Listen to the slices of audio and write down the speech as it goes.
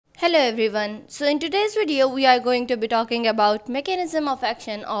Hello everyone. So in today's video we are going to be talking about mechanism of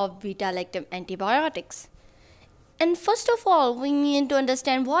action of beta-lactam antibiotics. And first of all, we need to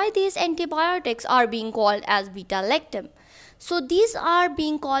understand why these antibiotics are being called as beta-lactam. So these are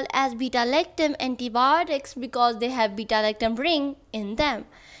being called as beta-lactam antibiotics because they have beta-lactam ring in them.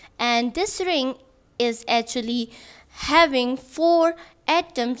 And this ring is actually having 4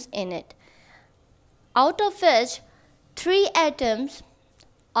 atoms in it, out of which 3 atoms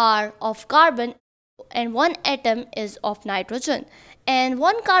are of carbon and 1 atom is of nitrogen, and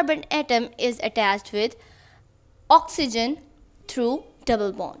 1 carbon atom is attached with oxygen through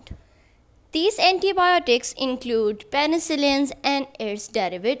double bond. These antibiotics include penicillins and its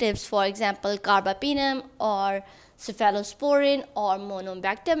derivatives, for example Carbapenem or Cephalosporin or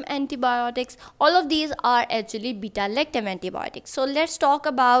Monobactum antibiotics. All of these are actually beta-lactam antibiotics. So let's talk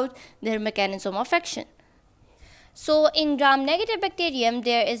about their mechanism of action. So in gram-negative bacterium,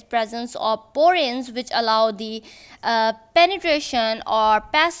 there is presence of porins which allow the penetration or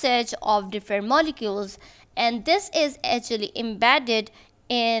passage of different molecules, and this is actually embedded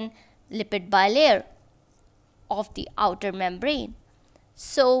in lipid bilayer of the outer membrane.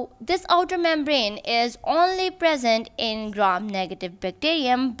 So this outer membrane is only present in gram-negative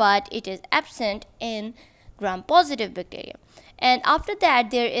bacterium, but it is absent in gram-positive bacterium. And after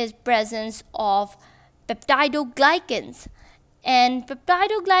that, there is presence of peptidoglycans, and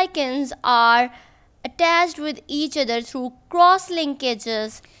peptidoglycans are attached with each other through cross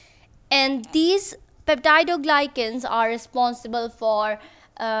linkages, and these peptidoglycans are responsible for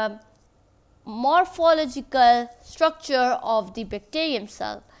morphological structure of the bacterium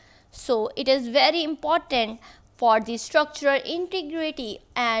cell. So it is very important for the structural integrity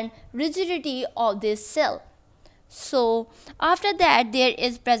and rigidity of this cell. So after that, there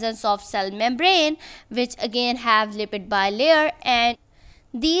is presence of cell membrane, which again have lipid bilayer, and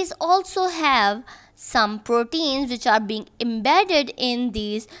these also have some proteins which are being embedded in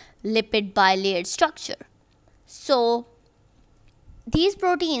these lipid bilayer structure. So these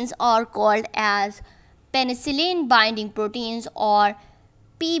proteins are called as penicillin binding proteins or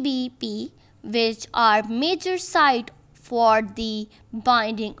PBP, which are major site for the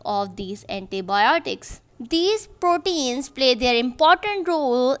binding of these antibiotics. These proteins play their important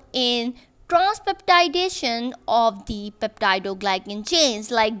role in transpeptidation of the peptidoglycan chains,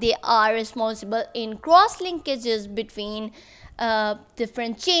 like they are responsible in cross linkages between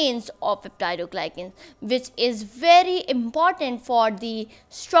different chains of peptidoglycans, which is very important for the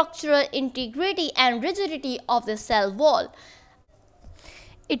structural integrity and rigidity of the cell wall.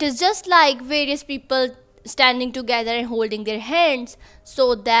 It is just like various people standing together and holding their hands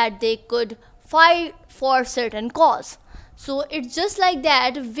so that they could fight for certain cause. So it's just like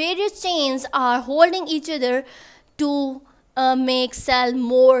that, various chains are holding each other to make cell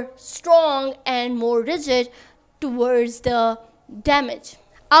more strong and more rigid towards the damage.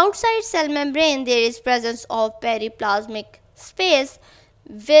 Outside cell membrane, there is presence of periplasmic space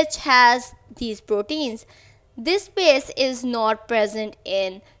which has these proteins. This space is not present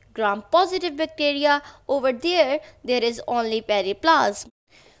in gram-positive bacteria. Over there is only periplasm.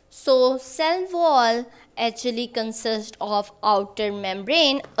 So cell wall actually consists of outer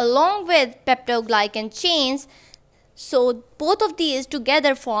membrane along with peptidoglycan chains. So both of these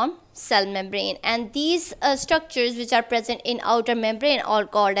together form cell membrane, and these structures which are present in outer membrane are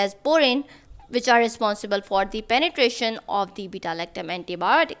called as porin, which are responsible for the penetration of the beta-lactam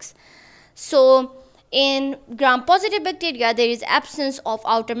antibiotics. So in gram-positive bacteria, there is absence of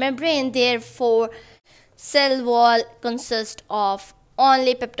outer membrane, therefore cell wall consists of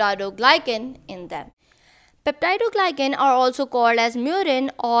only peptidoglycan in them. Peptidoglycan are also called as murin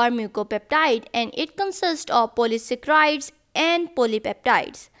or mucopeptide, and it consists of polysaccharides and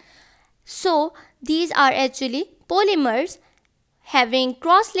polypeptides. So these are actually polymers having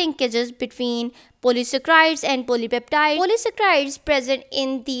cross linkages between polysaccharides and polypeptides. Polysaccharides present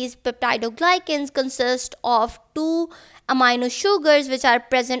in these peptidoglycans consist of 2 amino sugars which are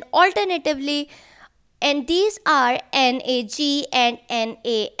present alternatively, and these are NAG and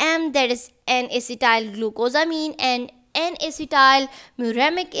NAM, that is N-acetyl glucosamine and N-acetyl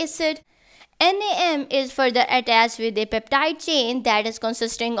muramic acid. NAM is further attached with a peptide chain that is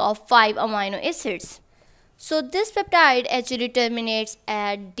consisting of 5 amino acids. So this peptide actually terminates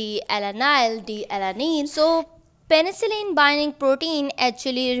at D-alanine. So penicillin binding protein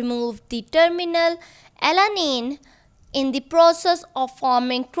actually removes the terminal alanine in the process of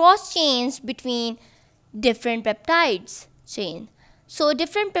forming cross chains between different peptides chain. So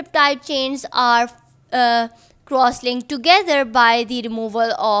different peptide chains are cross-linked together by the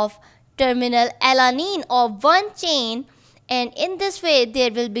removal of terminal alanine of one chain, and in this way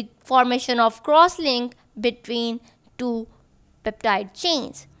there will be formation of cross-link between two peptide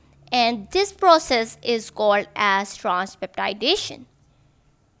chains, and this process is called as transpeptidation.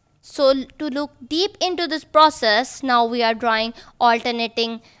 So to look deep into this process, now we are drawing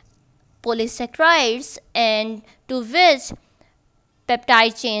alternating polysaccharides and to which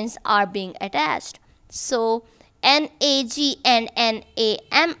peptide chains are being attached. So NAG and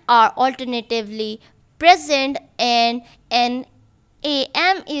NAM are alternatively present, and NAM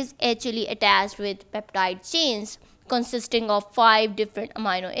is actually attached with peptide chains consisting of 5 different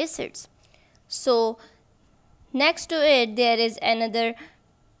amino acids. So next to it there is another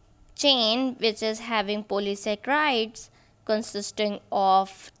chain which is having polysaccharides consisting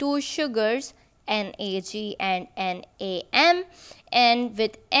of 2 sugars, NAG and NAM, and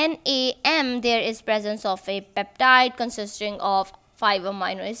with NAM there is presence of a peptide consisting of 5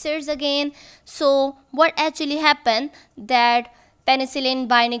 amino acids again. So what actually happened, that penicillin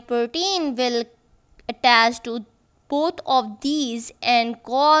binding protein will attach to both of these and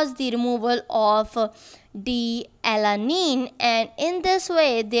cause the removal of D-alanine, and in this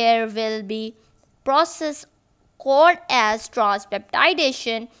way there will be process called as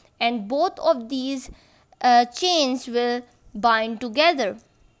transpeptidation, and both of these chains will bind together.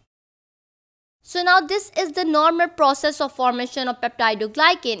 So now this is the normal process of formation of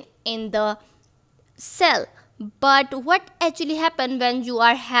peptidoglycan in the cell. But what actually happens when you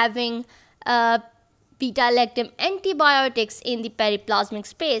are having beta-lactam antibiotics in the periplasmic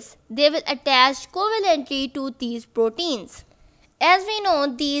space? They will attach covalently to these proteins. As we know,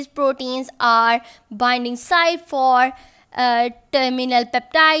 these proteins are binding site for terminal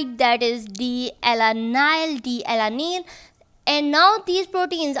peptide, that is D-alanyl, D-alanine, and now these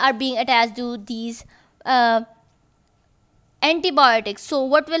proteins are being attached to these antibiotics. So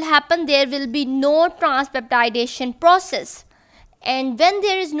what will happen, there will be no transpeptidation process, and when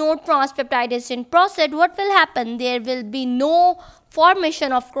there is no transpeptidation process, what will happen, there will be no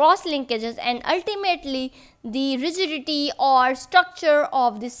formation of cross linkages, and ultimately the rigidity or structure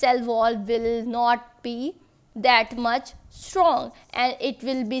of the cell wall will not be that much strong, and it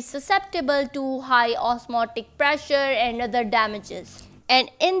will be susceptible to high osmotic pressure and other damages, and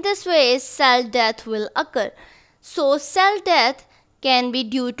in this way cell death will occur. So cell death can be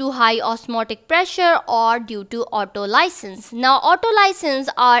due to high osmotic pressure or due to autolysins. Now autolysins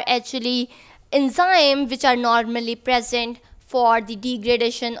are actually enzymes which are normally present for the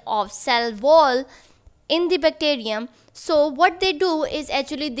degradation of cell wall in the bacterium. So what they do is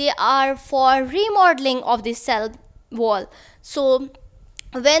actually they are for remodeling of the cell wall. So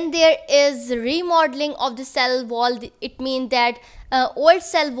when there is remodeling of the cell wall, it means that old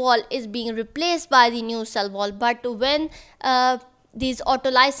cell wall is being replaced by the new cell wall. But when these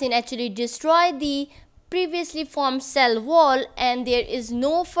autolysin actually destroy the previously formed cell wall, and there is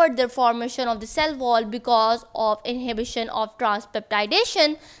no further formation of the cell wall because of inhibition of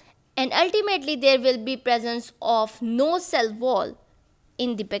transpeptidation, and ultimately there will be presence of no cell wall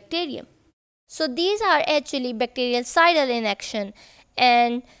in the bacterium. So these are actually bactericidal in action,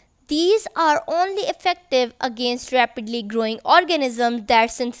 and these are only effective against rapidly growing organisms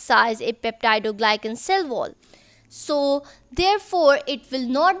that synthesize a peptidoglycan cell wall. So therefore it will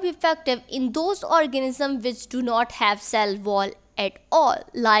not be effective in those organisms which do not have cell wall at all,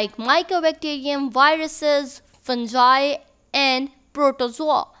 like mycobacterium, viruses, fungi and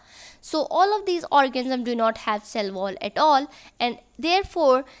protozoa. So all of these organisms do not have cell wall at all, and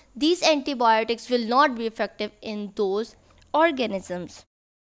therefore these antibiotics will not be effective in those organisms.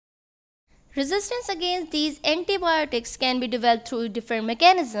 Resistance against these antibiotics can be developed through different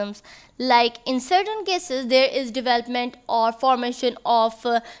mechanisms, like in certain cases there is development or formation of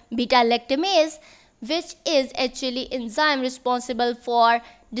beta-lactamase, which is actually enzyme responsible for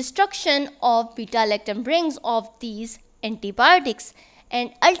destruction of beta-lactam rings of these antibiotics,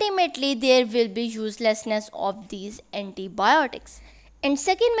 and ultimately there will be uselessness of these antibiotics. And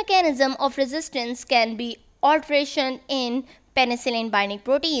second mechanism of resistance can be alteration in penicillin binding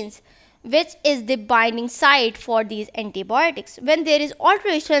proteins, which is the binding site for these antibiotics. When there is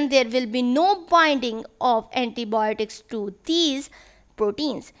alteration, there will be no binding of antibiotics to these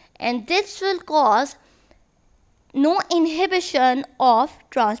proteins, and this will cause no inhibition of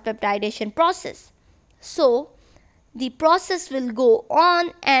transpeptidation process. So the process will go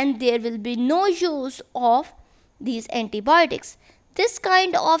on and there will be no use of these antibiotics. This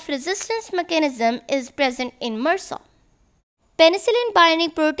kind of resistance mechanism is present in MRSA. Penicillin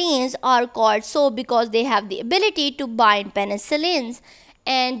binding proteins are called so because they have the ability to bind penicillins,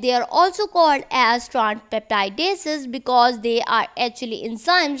 and they are also called as transpeptidases because they are actually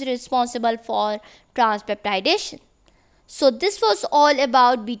enzymes responsible for transpeptidation. So this was all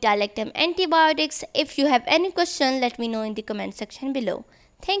about beta-lactam antibiotics. If you have any question, let me know in the comment section below.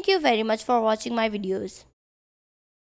 Thank you very much for watching my videos.